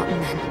have forgotten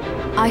then?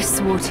 I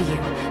swore to you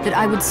that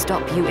I would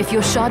stop you if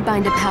your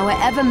Shardbinder power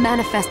ever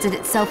manifested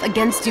itself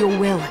against your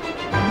will.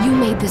 You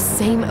made the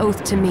same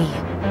oath to me.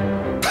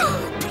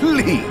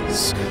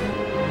 Please!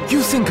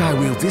 You think I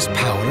wield this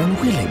power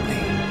unwillingly?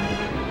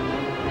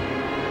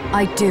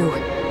 I do.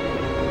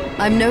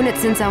 I've known it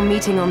since our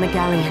meeting on the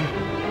galleon.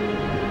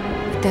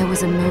 But there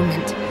was a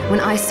moment when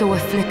I saw a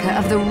flicker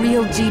of the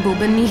real Gebel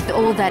beneath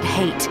all that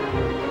hate.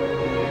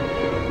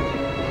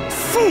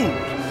 Fool!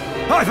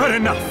 I've had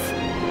enough!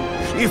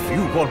 If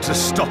you want to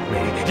stop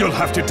me, you'll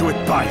have to do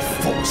it by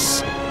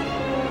force.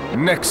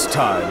 Next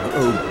time,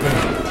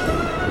 obey.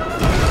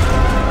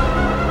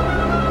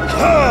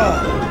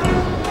 Ha!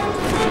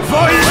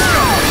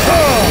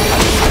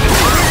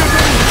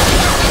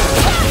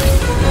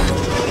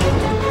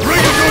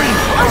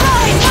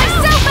 Arise,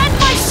 myself and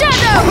my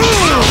shadow!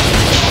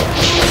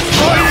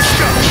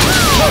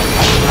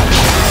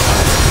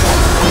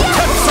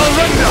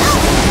 Surrender!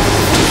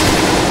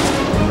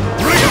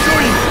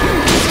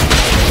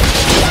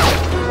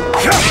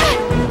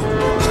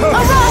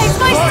 Arise,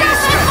 myself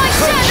and my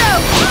shadow!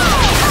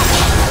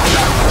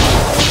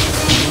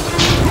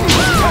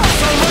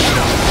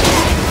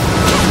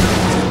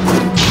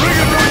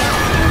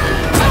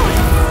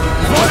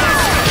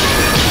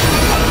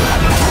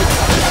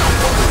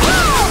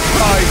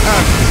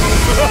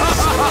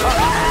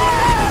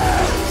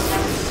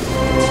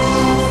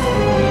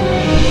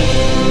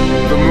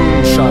 The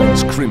moon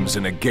shines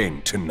crimson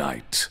again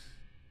tonight.